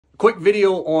Quick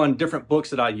video on different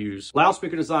books that I use.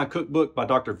 Loudspeaker Design Cookbook by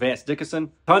Dr. Vance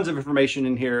Dickinson. Tons of information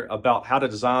in here about how to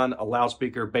design a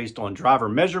loudspeaker based on driver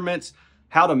measurements,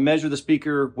 how to measure the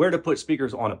speaker, where to put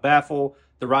speakers on a baffle,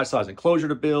 the right size enclosure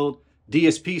to build,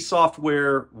 DSP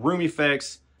software, room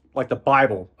effects, like the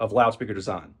Bible of loudspeaker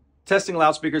design. Testing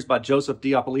Loudspeakers by Joseph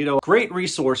D'Appolito. Great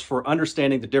resource for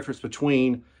understanding the difference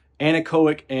between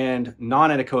anechoic and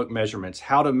non-anechoic measurements,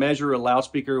 how to measure a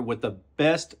loudspeaker with the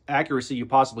best accuracy you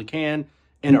possibly can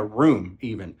in a room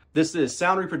even. This is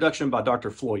Sound Reproduction by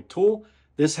Dr. Floyd Toole.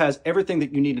 This has everything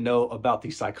that you need to know about the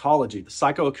psychology, the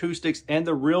psychoacoustics, and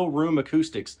the real room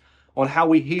acoustics on how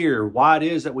we hear, why it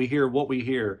is that we hear, what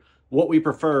we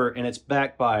prefer, and it's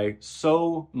backed by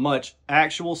so much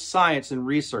actual science and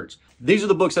research. These are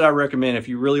the books that I recommend if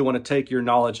you really want to take your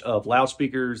knowledge of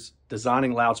loudspeakers,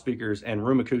 designing loudspeakers, and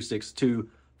room acoustics to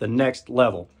the next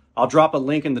level. I'll drop a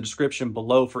link in the description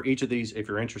below for each of these if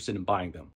you're interested in buying them.